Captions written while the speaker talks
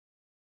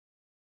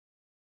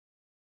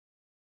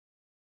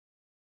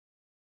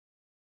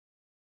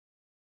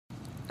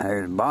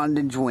There's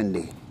bondage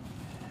Wendy.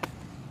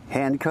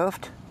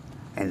 Handcuffed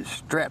and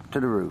strapped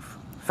to the roof.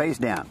 Face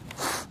down.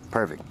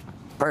 Perfect.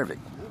 Perfect.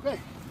 Okay.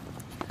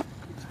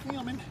 It's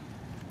filming.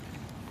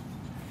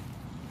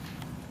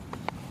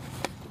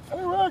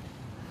 Hey, Rock.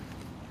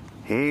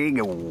 Here he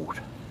goes.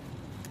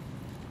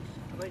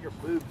 I think her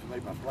boobs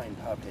made my plane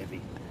top heavy.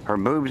 Her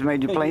boobs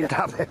made you plane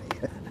top heavy.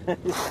 I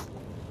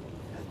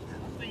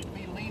seem to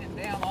be leaning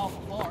down off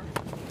the floor.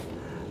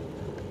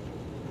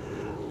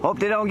 Hope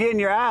they don't get in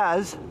your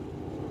eyes.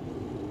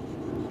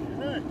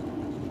 Hey.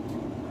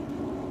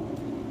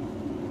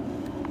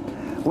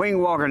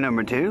 Wing walker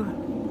number 2.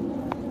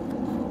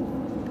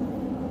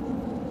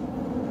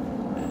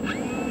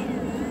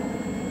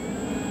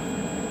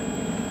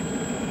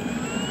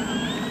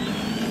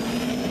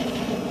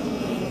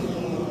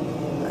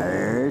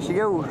 There she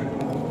goes.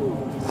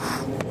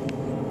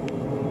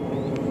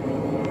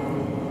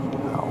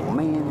 Oh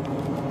man.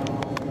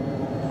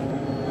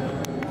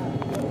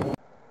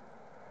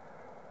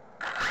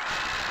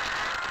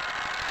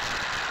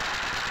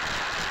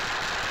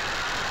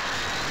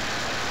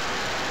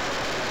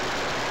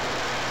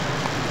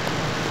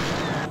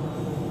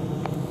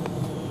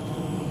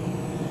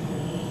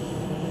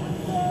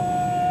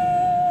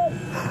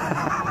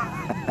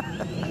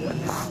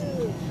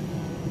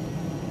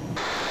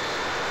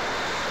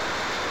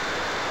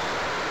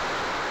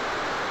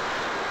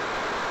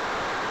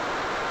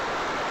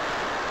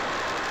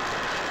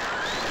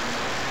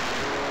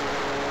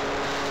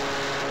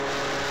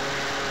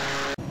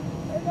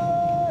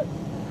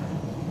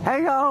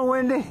 Hang on,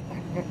 Wendy.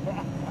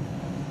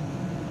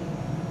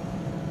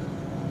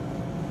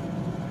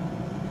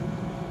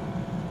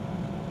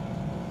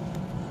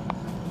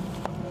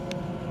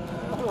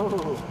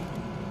 Oh.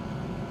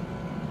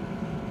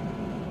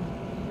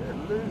 You're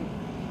loose.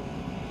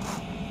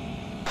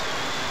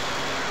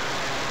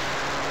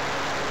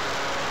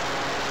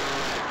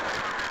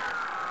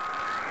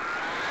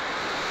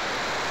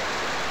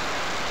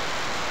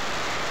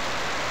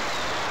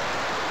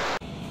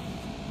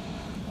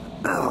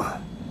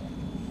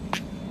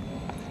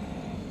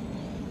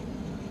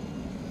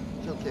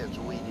 She'll catch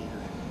a weed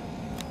eater.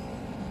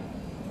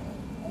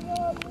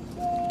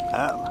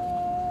 Oh.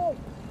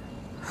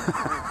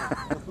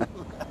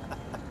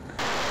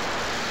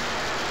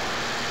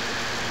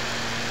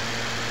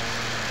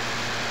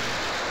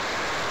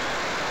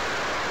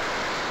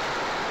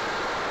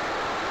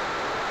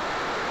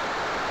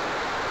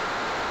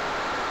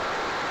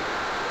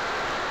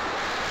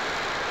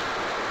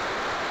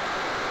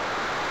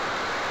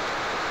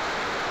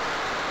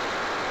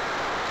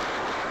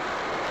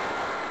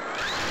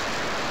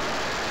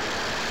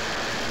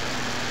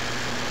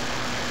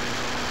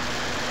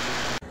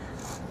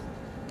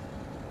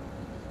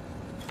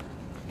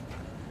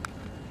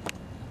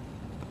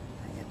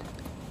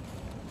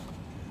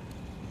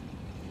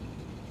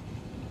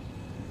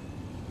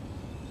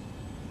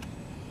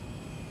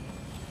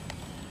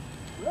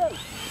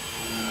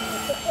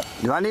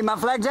 Do I need my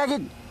flak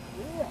jacket?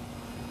 Yeah.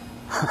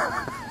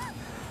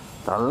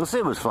 Thought a little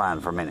Sid was flying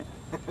for a minute.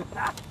 Seemed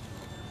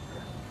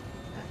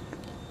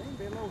to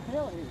be a little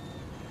tail heavy.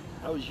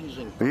 I was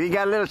using. You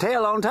got a little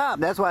tail on top.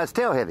 That's why it's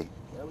tail heavy.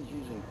 I was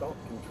using thought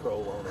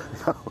control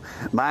on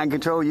it. Mind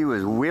control. You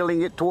was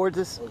wheeling it towards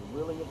us. I was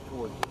willing it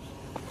towards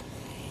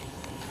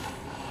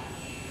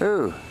us.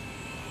 Ooh.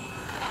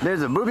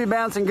 There's a booby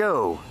bounce and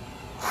go.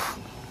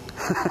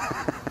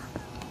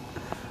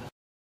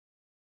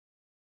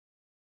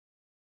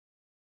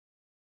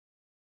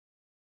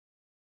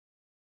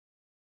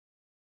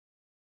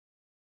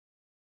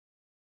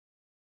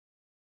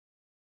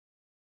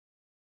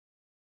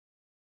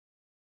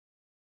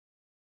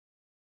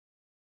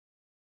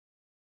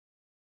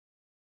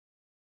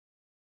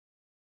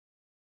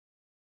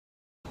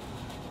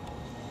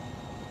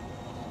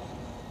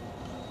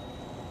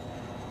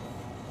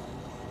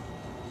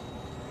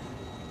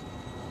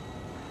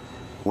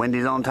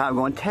 Wendy's on top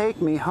going,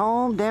 take me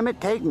home, damn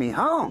it, take me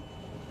home.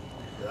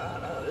 I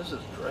know, this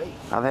is great.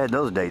 I've had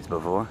those dates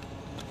before.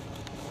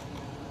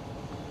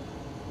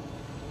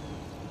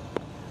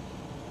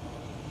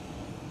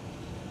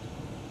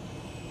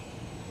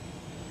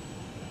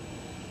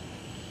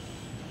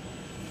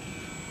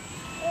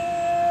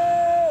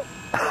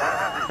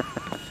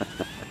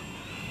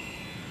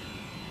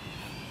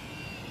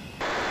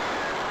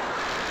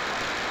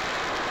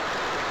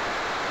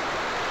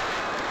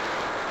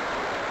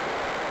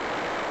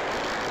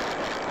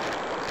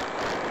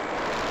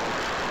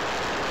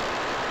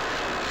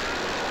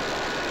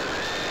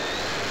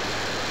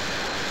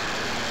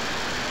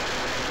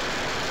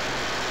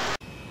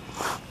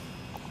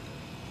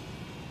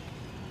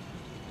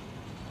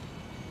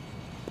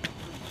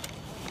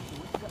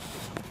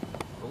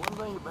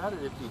 Thing about it,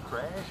 if you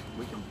crash,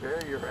 we can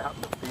bury her out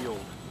in the field.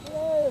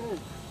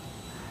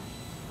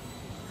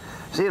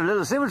 See, if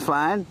little Sid was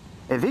flying,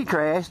 if he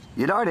crashed,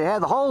 you'd already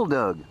have the hole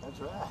dug. That's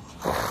right.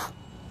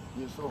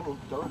 You just throw a little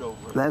dirt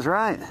over it. That's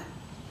right.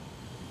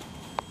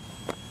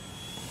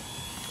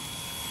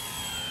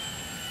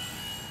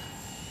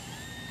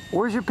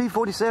 Where's your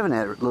P-47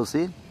 at, little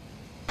Sid?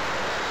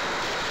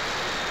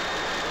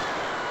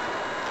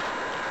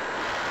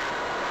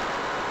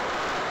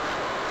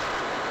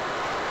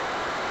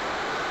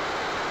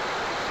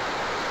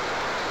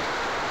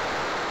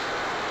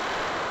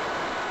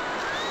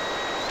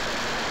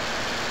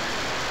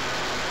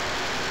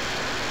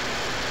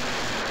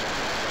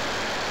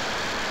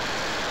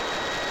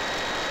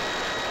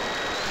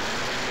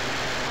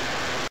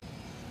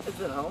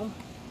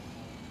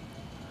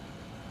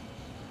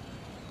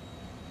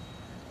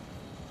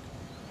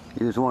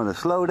 You just wanted a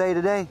slow day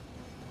today?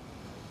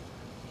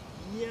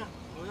 Yeah,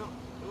 well,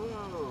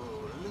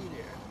 whoa, look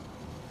there.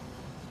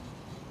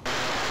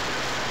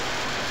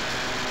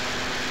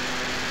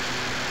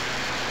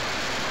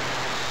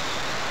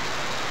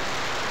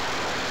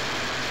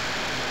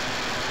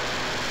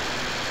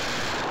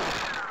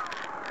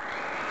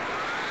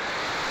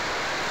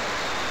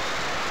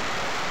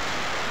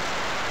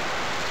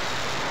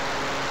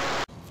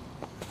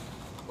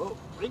 Well,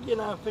 Ricky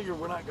and I figure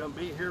we're not going to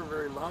be here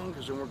very long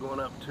because then we're going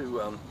up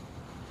to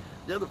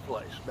the other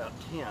place, about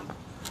 10.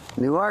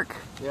 Newark?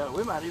 Yeah,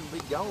 we might even be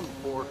gone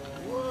before,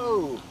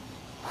 whoa,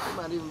 we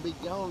might even be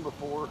gone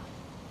before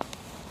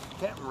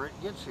Captain Rick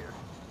gets here.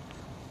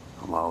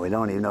 Well, we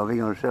don't even know if he's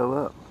going to show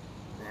up.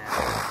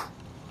 Yeah.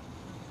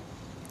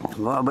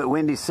 Well, but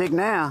Wendy's sick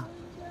now.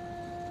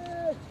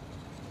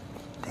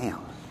 Damn.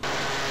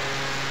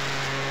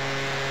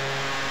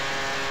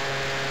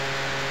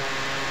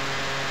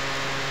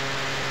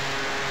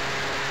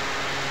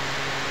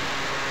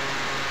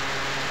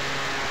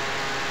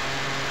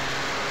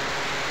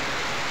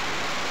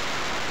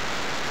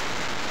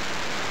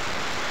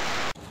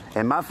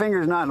 And my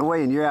finger's not in the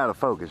way and you're out of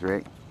focus,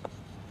 Rick.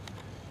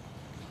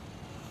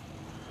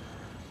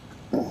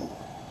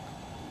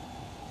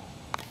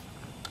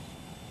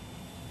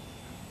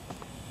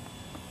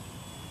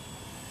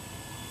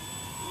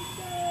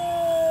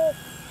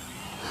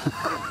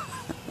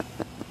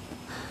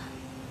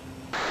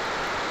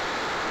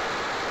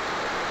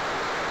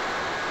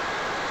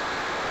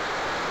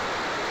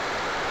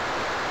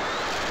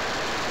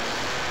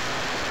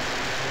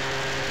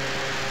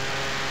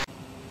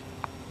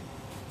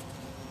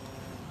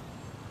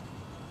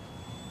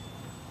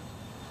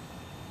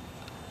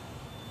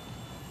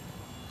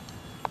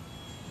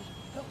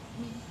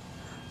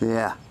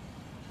 Yeah.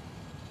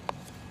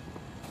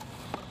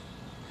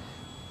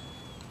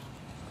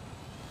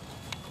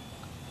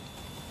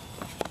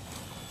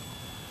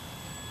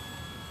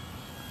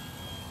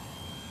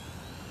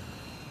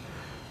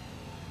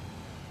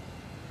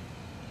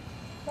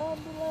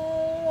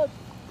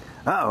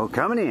 Uh-oh,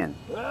 coming in.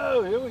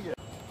 Oh, here we go.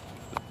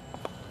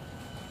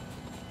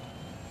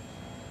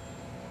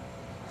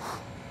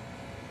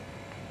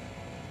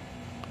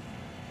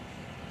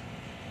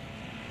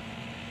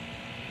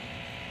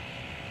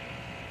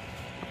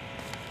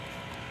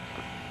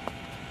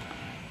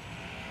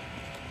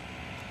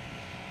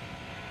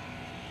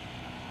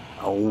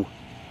 Oh.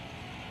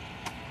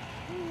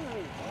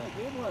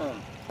 Good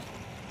one.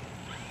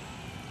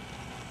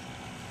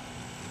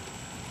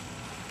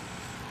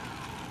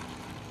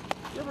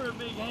 Give her a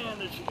big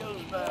hand as she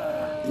goes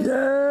by.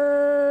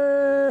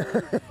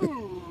 Yeah!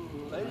 Ooh,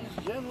 ladies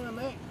and gentlemen,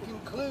 that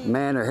concludes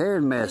Man, her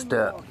hair's messed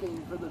up.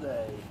 walking for the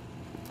day.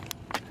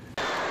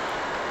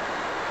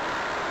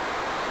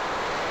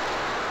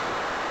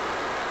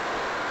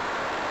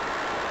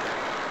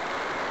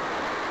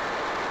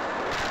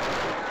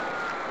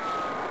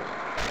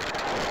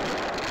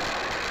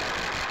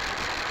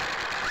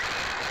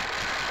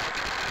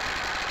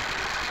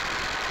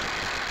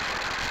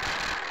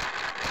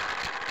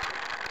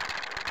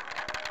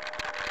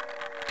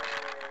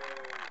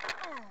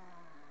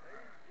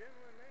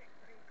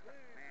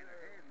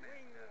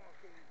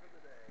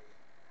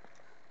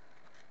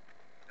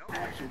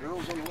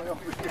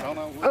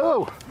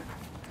 Oh!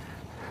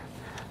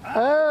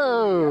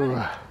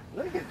 Oh!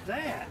 Look at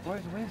that.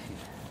 Where's the windshield?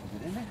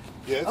 Is it in there?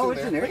 Yeah, it's Oh, in it's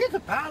there. in there. Look at the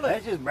pilot.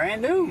 That's just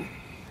brand new.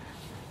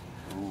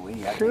 Ooh, we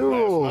got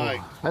Cool. Last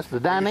night. That's the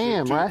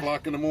Dynam, 2 right?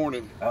 o'clock in the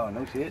morning. Oh,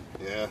 no shit.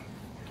 Yeah.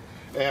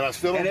 And I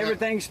still don't And have-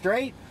 everything's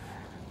straight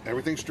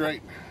everything's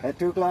straight. at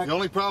 2 o'clock? The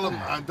only problem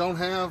I don't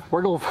have,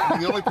 We're going.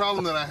 the only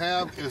problem that I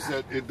have is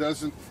that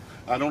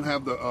I don't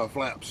have the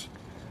flaps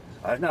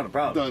That's not a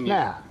problem. done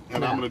yet. Nah,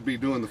 And nah. I'm going to be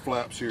doing the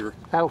flaps here.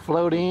 That'll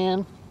float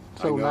in.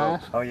 So I know.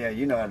 nice. Oh, yeah,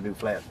 you know how to do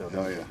flaps, though. Oh,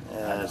 don't you?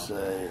 yeah. Yes,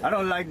 I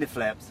don't like the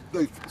flaps.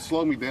 They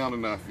slow me down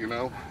enough, you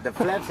know. The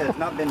flaps has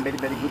not been very,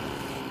 very good.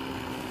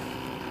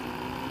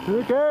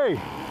 Okay.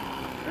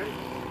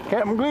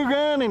 Captain Glue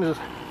Gun and his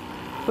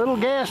little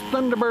gas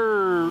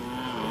Thunderbird.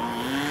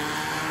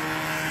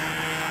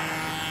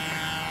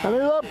 And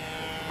he's up.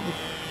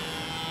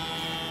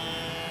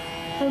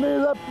 And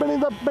he's up, and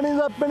he's up, and he's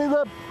up, and he's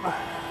up.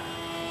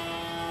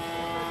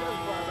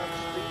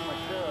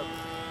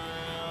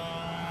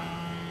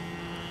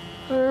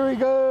 There he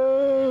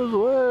goes.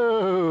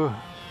 Whoa.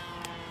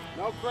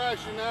 No crash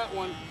in that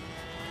one.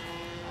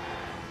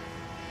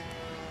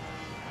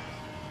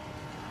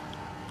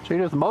 See,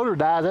 if the motor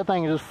dies, that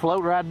thing will just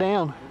float right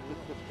down.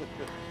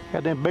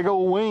 Got that big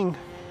old wing.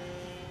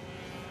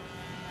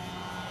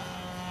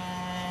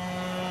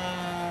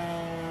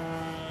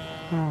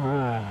 All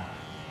right.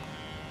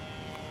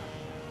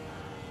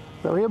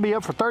 So he'll be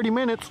up for 30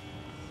 minutes.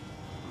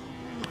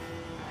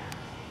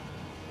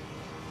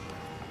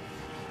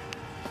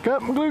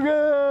 Captain Glue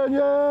Gun, yay!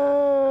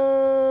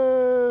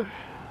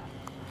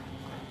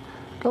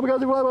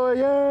 Kamikaze Flyboy,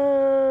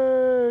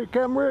 yay!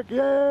 Captain Rick,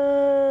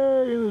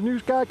 yay! And the new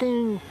Sky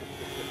King,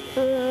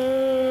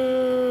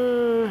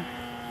 yay!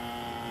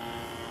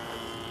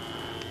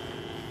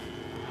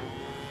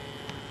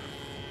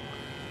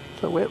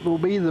 So it will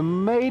be the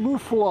maiden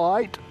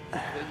flight.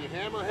 Then you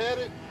hammerhead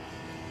it.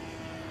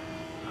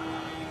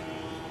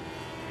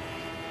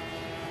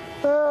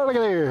 Oh, look at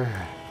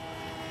there.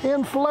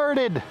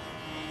 Inflirted.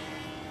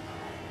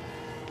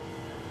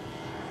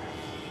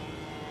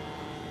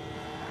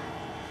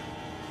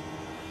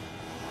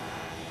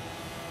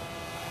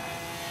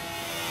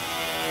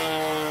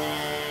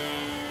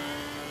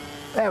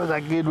 That was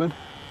a good one.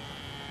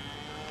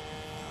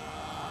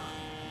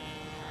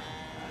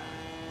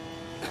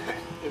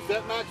 Is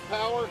that max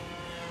power?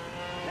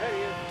 That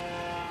is.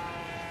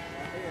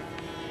 Right there.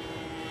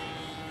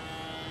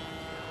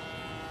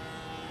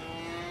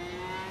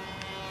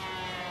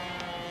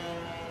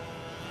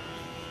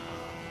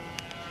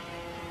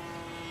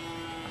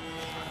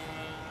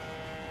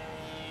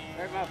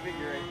 There's my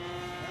figure 8.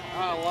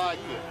 I like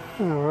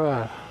it. All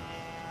right.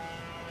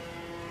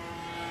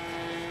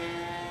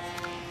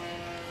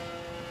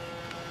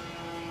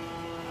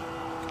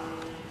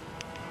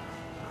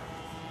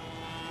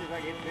 See if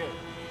I get built.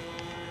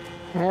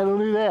 Yeah, don't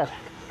do that.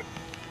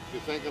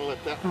 Just ain't gonna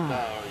let that one die,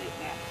 are you?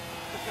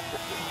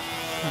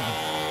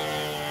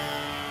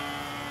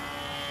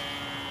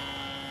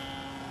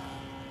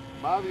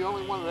 Am I the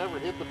only one that ever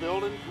hit the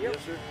building? Yes,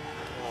 sir.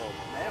 Oh,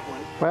 That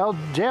one. Well,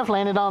 Jeff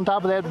landed on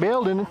top of that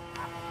building. No,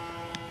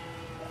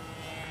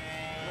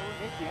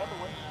 hit the other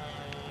one.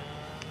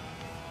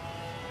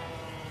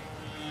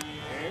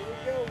 There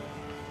we go.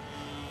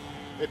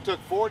 it took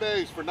 4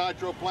 days for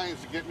Nitro Planes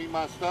to get me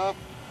my stuff.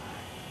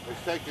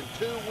 It's taken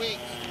 2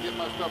 weeks to get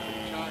my stuff from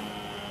China.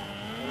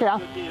 And Yeah. It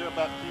should be here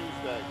about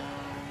Tuesday.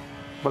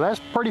 But that's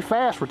pretty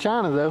fast for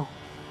China, though.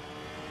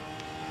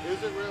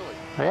 Is it really?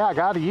 Yeah, I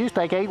got it. Used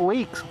to take 8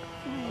 weeks.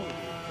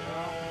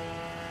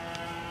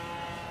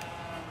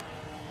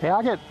 Yeah,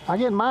 I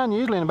get mine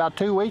usually in about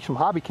 2 weeks from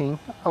Hobby King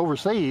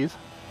overseas.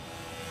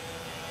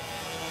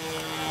 You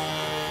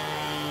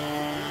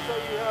say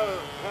you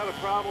had a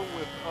problem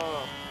with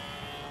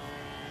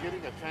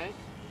getting a tank?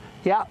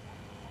 Yeah,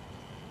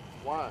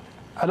 Why?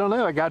 I don't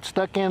know. I got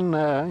stuck in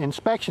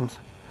inspections.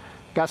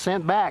 Got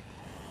sent back.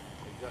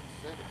 You got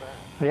sent it back.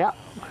 Yeah.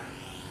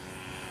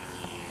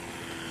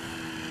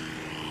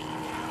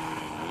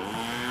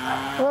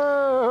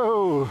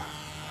 Whoa!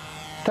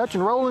 Touch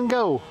and roll and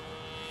go.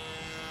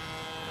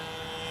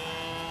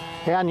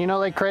 Yeah, and you know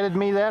they credited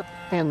me that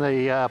in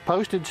the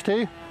postage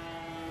too.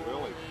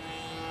 Really?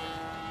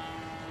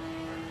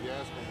 Did you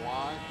ask them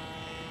why?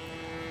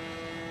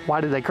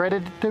 Why did they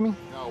credit it to me?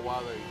 No,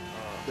 why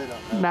They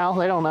don't know. No,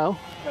 they don't know.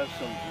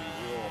 Customs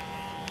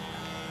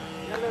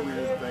is a real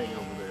weird thing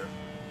over there.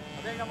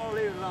 I think I'm gonna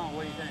leave it alone.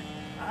 What do you think?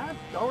 I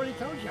already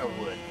told you I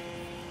would.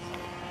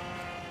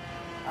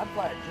 I'd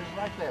fly it just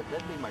like that.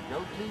 That'd be my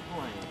go-to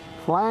plane.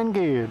 Flying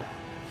good.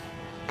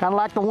 Kind of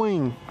like the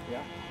wing.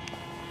 Yeah.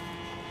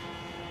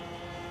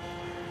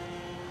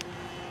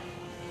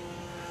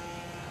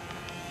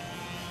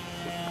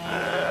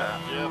 Jeff,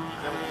 you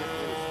gotta get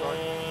me to start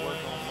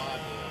working on my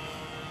damn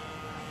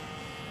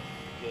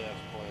gas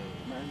plane.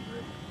 Mine's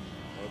ready.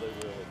 Are they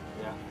really?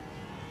 Yeah.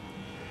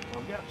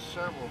 I've got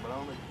several, but I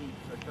only keep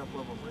a couple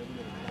of them ready in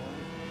the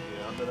morning.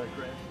 Yeah. But I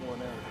crashed one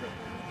out a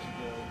couple of weeks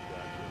ago.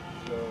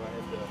 So I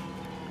had to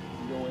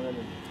go in and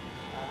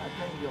I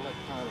changed the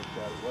electronics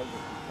out. It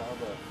wasn't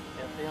the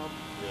FM.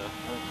 Yeah.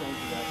 I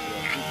changed it out to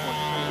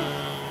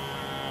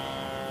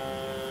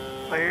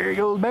 2.2. There he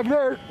goes back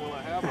there. Well,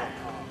 I have a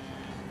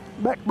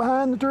Back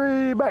behind the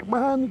tree. Back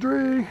behind the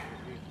tree.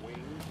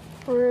 wings.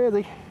 Where is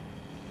he?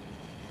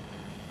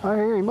 I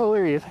hear him. Oh,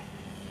 there he is.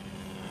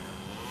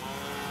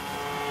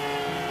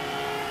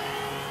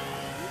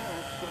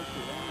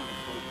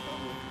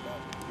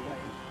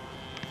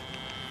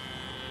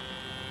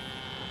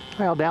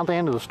 Well, down at the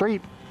end of the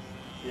street,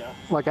 Yeah.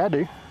 like I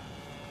do.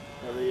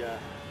 Well,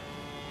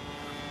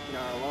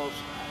 I lost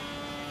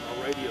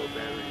my radio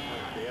battery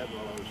went dead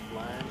while I was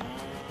flying.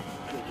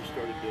 It just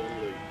started doing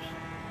loops.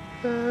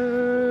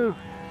 Oh,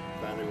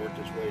 Finally worked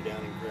its way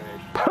down and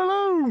crashed.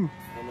 Paloom!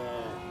 And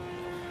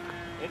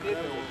It did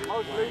the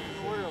most loops in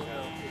the world,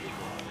 though.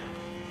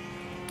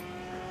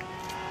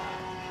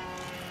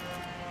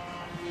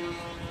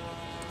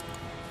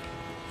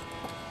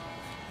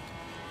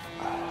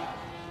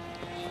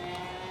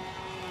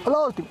 I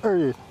lost him. There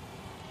he is.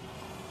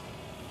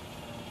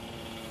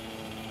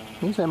 You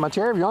can sit in my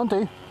chair if you want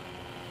to.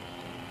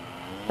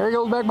 There he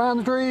goes back behind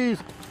the trees.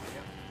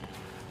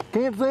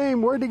 Can't see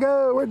him. Where'd he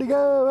go? Where'd he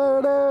go?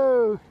 Oh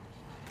no.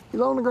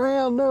 He's on the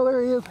ground. No,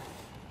 there he is. look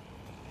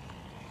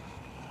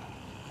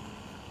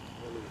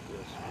at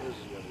this. This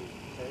is going to be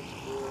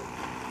textbook.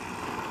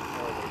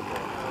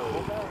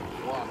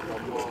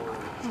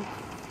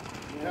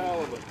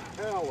 Halibut.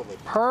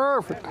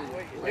 Perfect.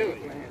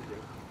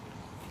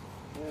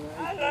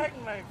 I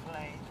like my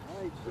plane.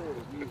 I ain't sure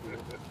of you.